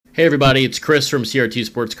Hey everybody, it's Chris from CRT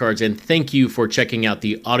Sports Cards, and thank you for checking out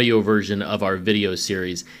the audio version of our video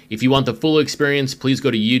series. If you want the full experience, please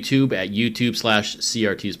go to YouTube at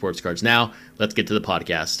YouTube/CRT Sports Cards. Now, let's get to the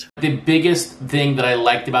podcast. The biggest thing that I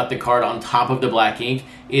liked about the card on top of the black ink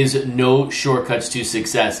is no shortcuts to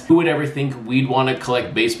success. Who would ever think we'd want to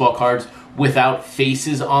collect baseball cards without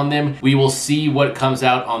faces on them? We will see what comes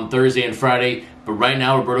out on Thursday and Friday. But right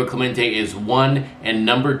now, Roberto Clemente is 1, and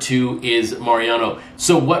number 2 is Mariano.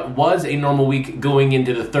 So what was a normal week going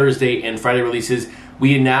into the Thursday and Friday releases,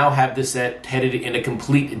 we now have the set headed in a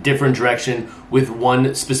complete different direction with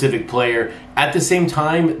one specific player. At the same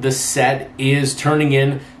time, the set is turning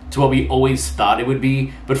in to what we always thought it would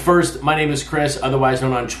be. But first, my name is Chris, otherwise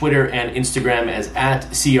known on Twitter and Instagram as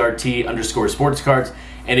 @CRT_sportscards.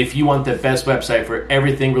 And if you want the best website for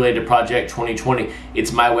everything related to Project 2020,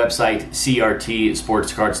 it's my website,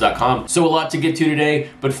 CRTsportscards.com. So a lot to get to today,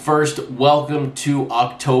 but first, welcome to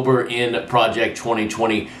October in Project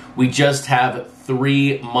 2020. We just have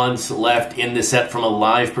 3 months left in the set from a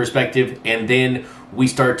live perspective, and then we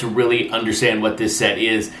start to really understand what this set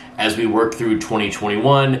is as we work through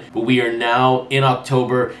 2021. But we are now in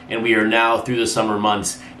October, and we are now through the summer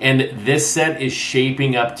months. And this set is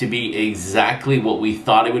shaping up to be exactly what we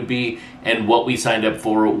thought it would be and what we signed up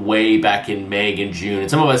for way back in May and June. And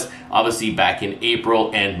some of us, obviously, back in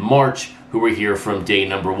April and March, who were here from day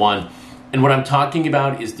number 1. And what I'm talking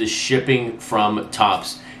about is the shipping from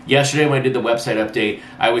Topps. Yesterday when I did the website update,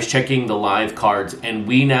 I was checking the live cards, and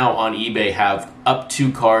we now on eBay have up to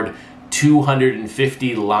card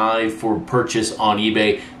 250 live for purchase on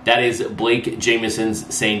eBay. That is Blake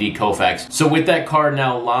Jamison's Sandy Koufax. So with that card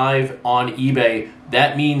now live on eBay,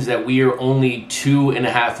 that means that we are only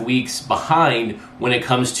 2.5 weeks behind when it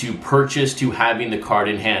comes to purchase to having the card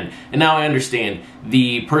in hand. And now I understand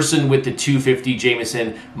the person with the 250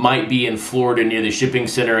 Jamison might be in Florida near the shipping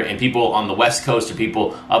center, and people on the West Coast or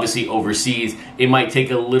people obviously overseas, it might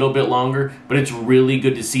take a little bit longer, but it's really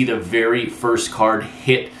good to see the very first card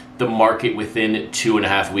hit the market within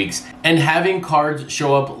 2.5 weeks. And having cards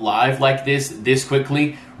show up live like this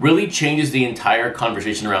quickly really changes the entire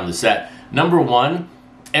conversation around the set. Number one,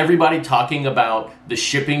 everybody talking about the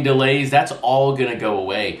shipping delays, that's all gonna go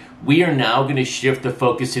away. We are now gonna shift the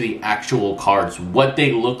focus to the actual cards, what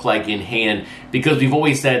they look like in hand, because we've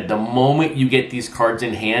always said the moment you get these cards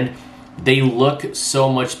in hand, they look so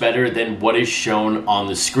much better than what is shown on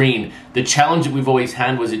the screen. The challenge that we've always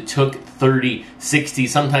had was it took 30, 60,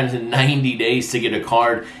 sometimes 90 days to get a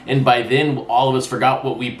card, and by then all of us forgot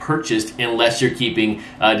what we purchased unless you're keeping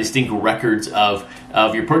distinct records of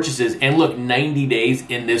your purchases. And look, 90 days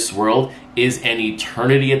in this world is an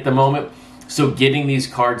eternity at the moment. So getting these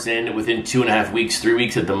cards in within 2.5 weeks, 3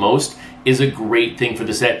 weeks at the most, is a great thing for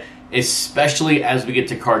the set, especially as we get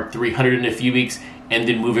to card 300 in a few weeks, and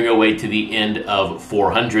then moving away to the end of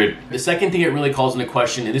 400. The second thing it really calls into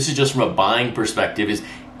question, and this is just from a buying perspective, is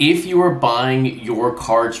if you are buying your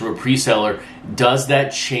cards from a pre-seller, does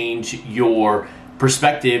that change your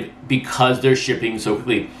perspective because they're shipping so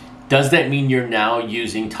quickly? Does that mean you're now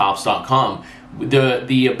using Topps.com?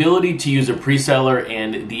 The ability to use a pre-seller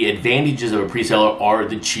and the advantages of a pre-seller are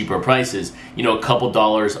the cheaper prices, you know, a couple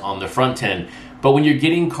dollars on the front end. But when you're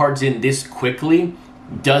getting cards in this quickly,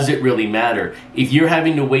 does it really matter? If you're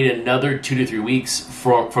having to wait another 2 to 3 weeks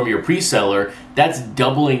from your pre-seller, that's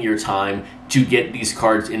doubling your time to get these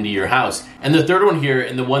cards into your house. And the third one here,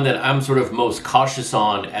 and the one that I'm sort of most cautious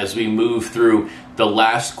on as we move through the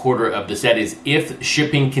last quarter of the set, is if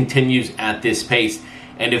shipping continues at this pace,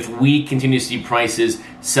 and if we continue to see prices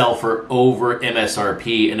sell for over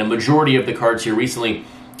MSRP, and a majority of the cards here recently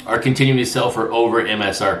are continuing to sell for over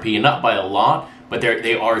MSRP, and not by a lot, but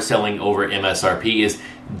they are selling over MSRP,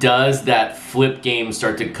 does that flip game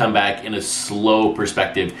start to come back in a slow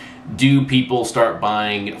perspective? Do people start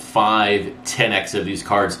buying 5, 10x of these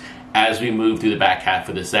cards as we move through the back half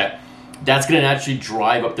of the set? That's going to naturally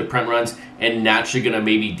drive up the print runs and naturally going to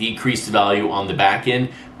maybe decrease the value on the back end.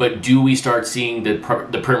 But do we start seeing the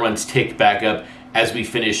print runs tick back up as we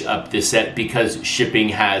finish up this set because shipping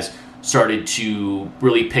has started to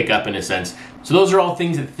really pick up in a sense? So those are all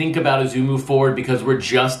things to think about as we move forward, because we're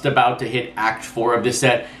just about to hit Act 4 of this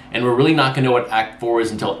set, and we're really not going to know what Act 4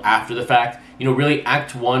 is until after the fact. You know, really,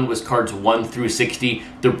 Act 1 was cards 1 through 60.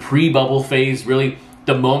 The pre-bubble phase, really,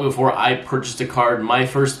 the moment before I purchased a card, my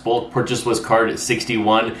first bulk purchase was card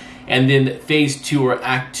 61, and then Phase 2 or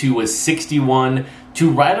Act 2 was 61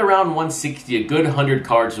 to right around 160, a good 100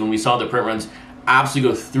 cards when we saw the print runs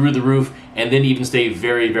absolutely go through the roof and then even stay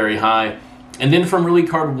very, very high. And then from release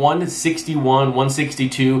card 161,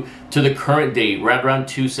 162 to the current date, right around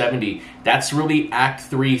 270, that's really Act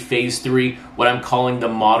 3, Phase 3, what I'm calling the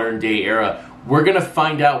modern day era. We're going to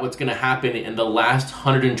find out what's going to happen in the last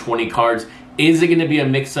 120 cards. Is it going to be a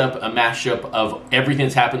mix-up, a mashup of everything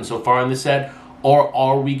that's happened so far in the set? Or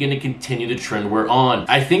are we going to continue the trend we're on?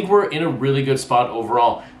 I think we're in a really good spot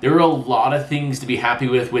overall. There are a lot of things to be happy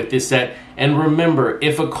with this set. And remember,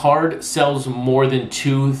 if a card sells more than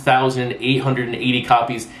 2,880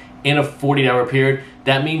 copies in a 48-hour period,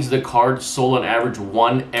 that means the card sold on average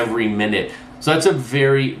 1 every minute. So that's a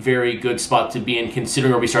very, very good spot to be in,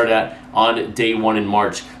 considering where we started at on day 1 in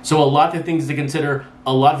March. So a lot of things to consider,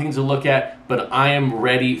 a lot of things to look at, but I am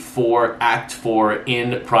ready for Act 4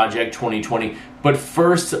 in Project 2020. But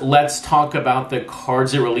first, let's talk about the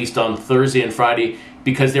cards that released on Thursday and Friday,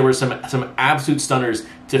 because there were some absolute stunners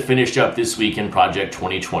to finish up this week in Project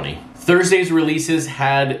 2020. Thursday's releases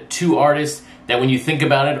had 2 artists that, when you think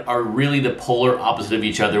about it, are really the polar opposite of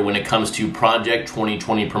each other when it comes to Project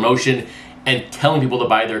 2020 promotion and telling people to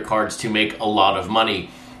buy their cards to make a lot of money.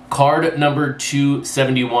 Card number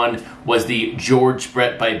 271 was the George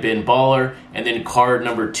Brett by Ben Baller, and then card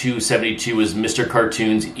number 272 was Mr.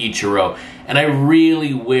 Cartoon's Ichiro. And I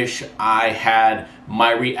really wish I had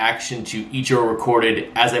my reaction to Ichiro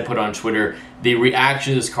recorded as I put on Twitter. The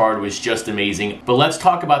reaction to this card was just amazing. But let's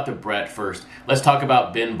talk about the Brett first. Let's talk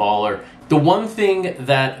about Ben Baller. The one thing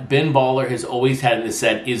that Ben Baller has always had in this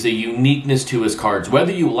set is a uniqueness to his cards.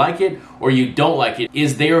 Whether you like it or you don't like it,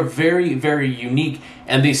 is they are very, very unique,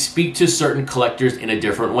 and they speak to certain collectors in a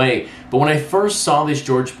different way. But when I first saw this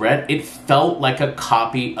George Brett, it felt like a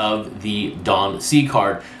copy of the Don C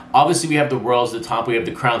card. Obviously, we have the Royals at the top, we have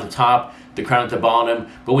the crown at the top, the crown at the bottom,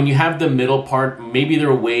 but when you have the middle part, maybe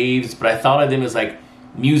they're waves, but I thought of them as like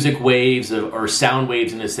music waves or sound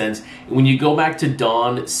waves in a sense. When you go back to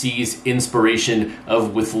Don C's inspiration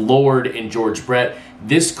of with Lord and George Brett,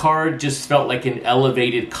 this card just felt like an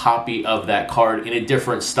elevated copy of that card in a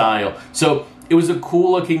different style. So it was a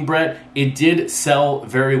cool looking Brett. It did sell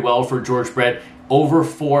very well for George Brett. Over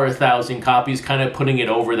 4,000 copies, kind of putting it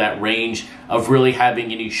over that range of really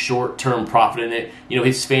having any short-term profit in it. You know,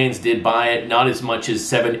 his fans did buy it, not as much as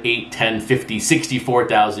 7, 8, 10, 50,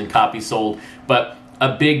 64,000 copies sold, but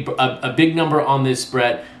a big number on this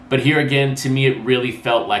Brett. But here again, to me, it really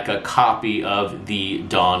felt like a copy of the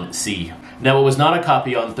Don C. Now, what was not a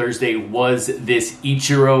copy on Thursday was this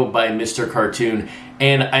Ichiro by Mr. Cartoon.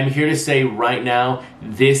 And I'm here to say right now,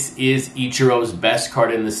 this is Ichiro's best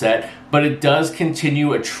card in the set, but it does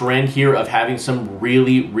continue a trend here of having some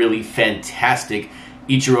really, really fantastic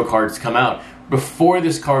Ichiro cards come out. Before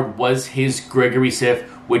this card was his Gregory Sif,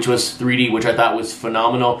 which was 3D, which I thought was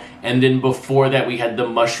phenomenal. And then before that, we had the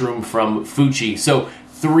Mushroom from Fuchi. So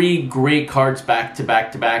 3 great cards back to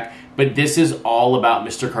back to back, but this is all about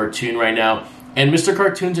Mr. Cartoon right now. And Mr.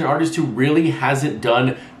 Cartoon's an artist who really hasn't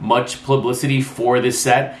done much publicity for this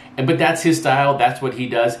set, but that's his style, that's what he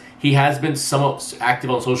does. He has been somewhat active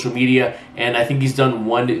on social media, and I think he's done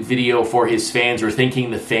 1 video for his fans, or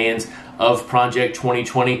thanking the fans of Project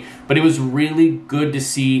 2020. But it was really good to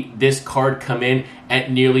see this card come in at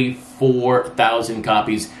nearly 4,000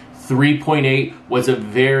 copies. 3.8 was a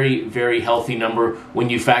very, very healthy number when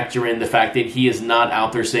you factor in the fact that he is not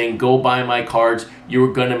out there saying, go buy my cards,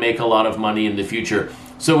 you're going to make a lot of money in the future.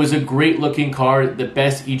 So it was a great looking card, the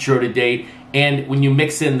best Ichiro to date, and when you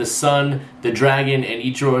mix in the sun, the dragon, and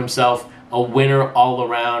Ichiro himself, a winner all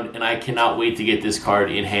around, and I cannot wait to get this card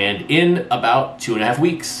in hand in about 2.5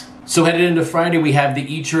 weeks. So headed into Friday, we have the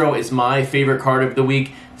Ichiro as my favorite card of the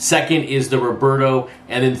week. Second is the Roberto,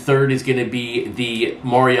 and then third is going to be the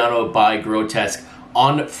Mariano by Grotesque.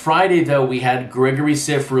 On Friday, though, we had Gregory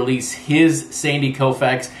Sif release his Sandy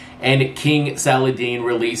Koufax, and King Saladin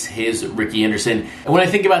release his Ricky Henderson. And when I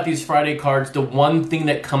think about these Friday cards, the one thing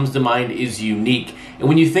that comes to mind is unique. And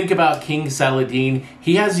when you think about King Saladin,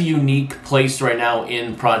 he has a unique place right now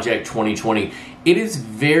in Project 2020. It is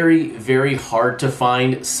very, very hard to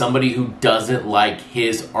find somebody who doesn't like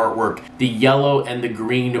his artwork. The yellow and the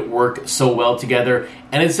green work so well together,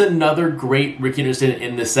 and it's another great Ricky Henderson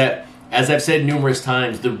in the set. As I've said numerous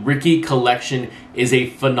times, the Ricky collection is a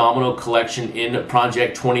phenomenal collection in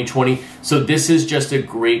Project 2020, so this is just a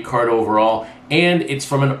great card overall, and it's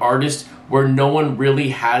from an artist where no one really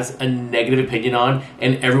has a negative opinion on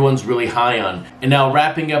and everyone's really high on. And now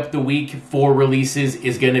wrapping up the week for releases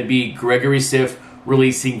is going to be Gregory Sif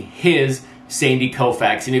releasing his Sandy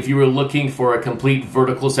Koufax. And if you were looking for a complete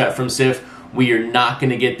vertical set from Sif, we are not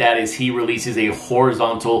going to get that, as he releases a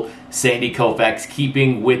horizontal Sandy Koufax,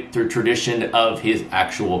 keeping with the tradition of his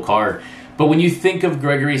actual card. But when you think of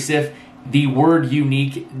Gregory Sif, The word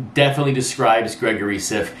unique definitely describes Gregory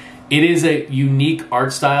Siff. It is a unique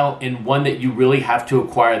art style and one that you really have to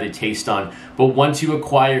acquire the taste on. But once you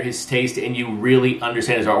acquire his taste and you really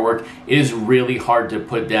understand his artwork, it is really hard to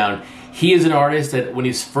put down. He is an artist that when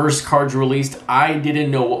his first cards were released, I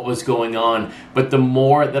didn't know what was going on. But the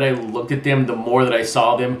more that I looked at them, the more that I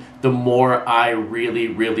saw them, the more I really,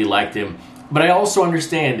 really liked him. But I also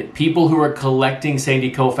understand people who are collecting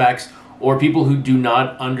Sandy Koufax or people who do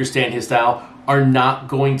not understand his style are not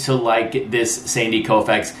going to like this Sandy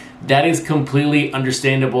Koufax. That is completely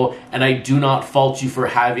understandable, and I do not fault you for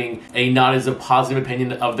having not as a positive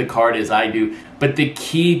opinion of the card as I do. But the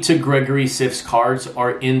key to Gregory Siff's cards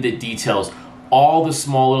are in the details. All the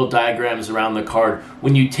small little diagrams around the card.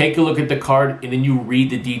 When you take a look at the card and then you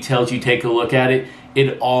read the details, you take a look at it,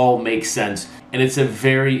 it all makes sense. And it's a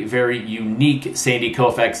very, very unique Sandy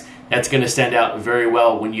Koufax that's going to stand out very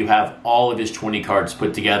well when you have all of his 20 cards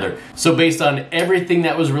put together. So based on everything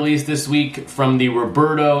that was released this week, from the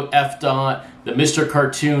Roberto, F-Dot, the Mr.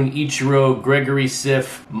 Cartoon, Ichiro, Gregory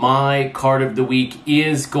Siff, my card of the week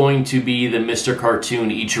is going to be the Mr. Cartoon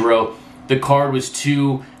Ichiro. The card was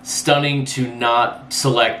too stunning to not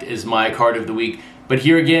select as my card of the week. But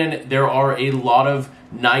here again, there are a lot of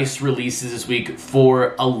nice releases this week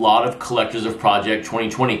for a lot of collectors of Project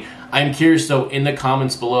 2020. I'm curious though, in the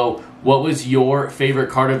comments below, what was your favorite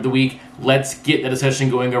card of the week? Let's get that discussion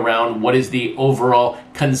going around. What is the overall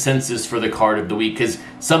consensus for the card of the week? Because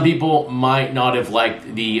some people might not have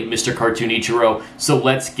liked the Mr. Cartoon Ichiro, so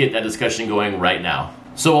let's get that discussion going right now.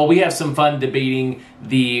 So while we have some fun debating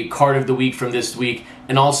the card of the week from this week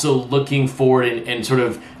and also looking forward and sort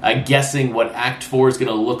of guessing what Act 4 is going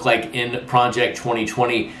to look like in Project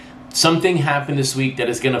 2020, something happened this week that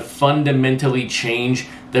is going to fundamentally change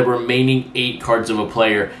the remaining 8 cards of a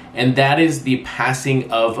player, and that is the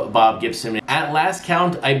passing of Bob Gibson. At last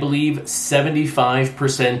count, I believe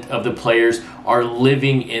 75% of the players are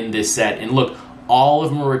living in this set. And look, all of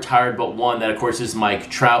them are retired but one, that of course is Mike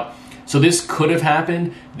Trout. So this could have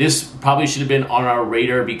happened. This probably should have been on our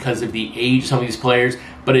radar because of the age of some of these players,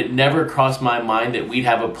 but it never crossed my mind that we'd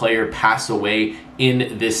have a player pass away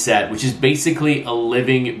in this set, which is basically a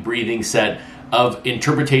living, breathing set of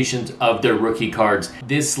interpretations of their rookie cards.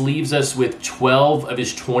 This leaves us with 12 of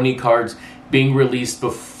his 20 cards being released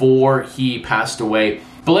before he passed away.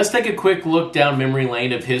 But let's take a quick look down memory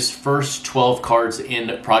lane of his first 12 cards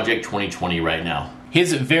in Project 2020 right now.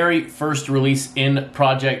 His very first release in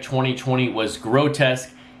Project 2020 was Grotesque,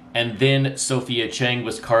 and then Sophia Chang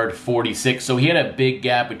was card 46. So he had a big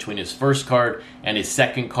gap between his first card and his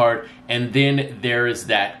second card. And then there is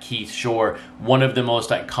that Keith Shore, one of the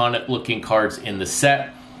most iconic looking cards in the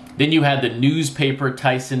set. Then you had the newspaper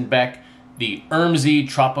Tyson Beck, the Ermsey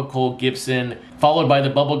Tropical Gibson, followed by the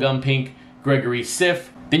Bubblegum Pink Gregory Siff.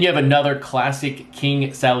 Then you have another classic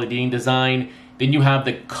King Saladin design. Then you have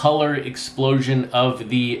the color explosion of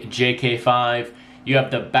the JK5. You have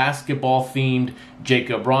the basketball-themed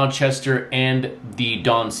Jacob Rochester and the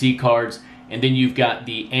Don C cards. And then you've got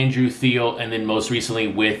the Andrew Thiel, and then most recently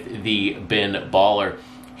with the Ben Baller.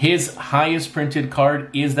 His highest printed card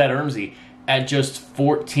is that Ermsey at just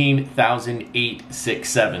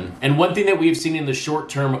 14,867. And one thing that we've seen in the short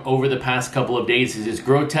term over the past couple of days is his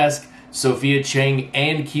Grotesque, Sophia Chang,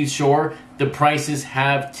 and Keith Shore, the prices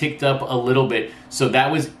have ticked up a little bit. So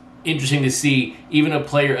that was interesting to see even a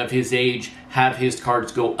player of his age have his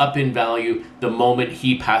cards go up in value the moment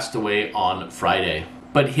he passed away on Friday.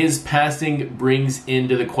 But his passing brings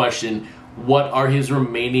into the question, what are his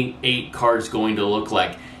remaining 8 cards going to look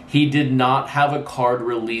like? He did not have a card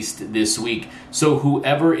released this week. So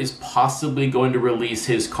whoever is possibly going to release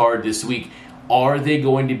his card this week, are they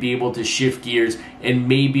going to be able to shift gears and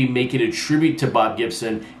maybe make it a tribute to Bob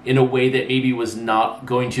Gibson in a way that maybe was not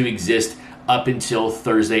going to exist up until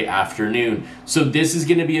Thursday afternoon? So this is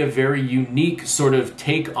going to be a very unique sort of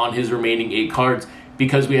take on his remaining 8 cards,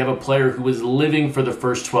 because we have a player who was living for the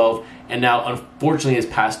first 12 and now unfortunately has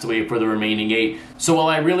passed away for the remaining 8. So while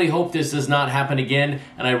I really hope this does not happen again,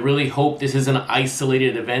 and I really hope this is an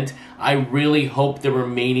isolated event, I really hope the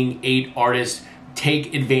remaining 8 artists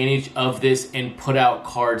take advantage of this and put out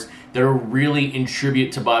cards that are really in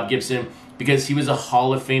tribute to Bob Gibson, because he was a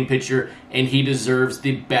Hall of Fame pitcher and he deserves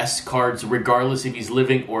the best cards regardless if he's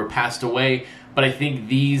living or passed away. But I think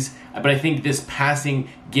this passing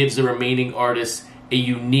gives the remaining artists a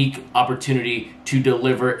unique opportunity to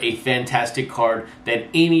deliver a fantastic card that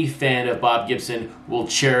any fan of Bob Gibson will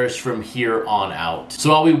cherish from here on out.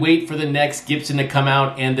 So while we wait for the next Gibson to come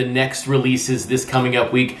out and the next releases this coming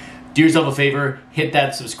up week, do yourself a favor, hit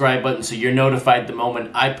that subscribe button so you're notified the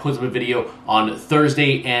moment I post up a video on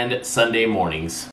Thursday and Sunday mornings.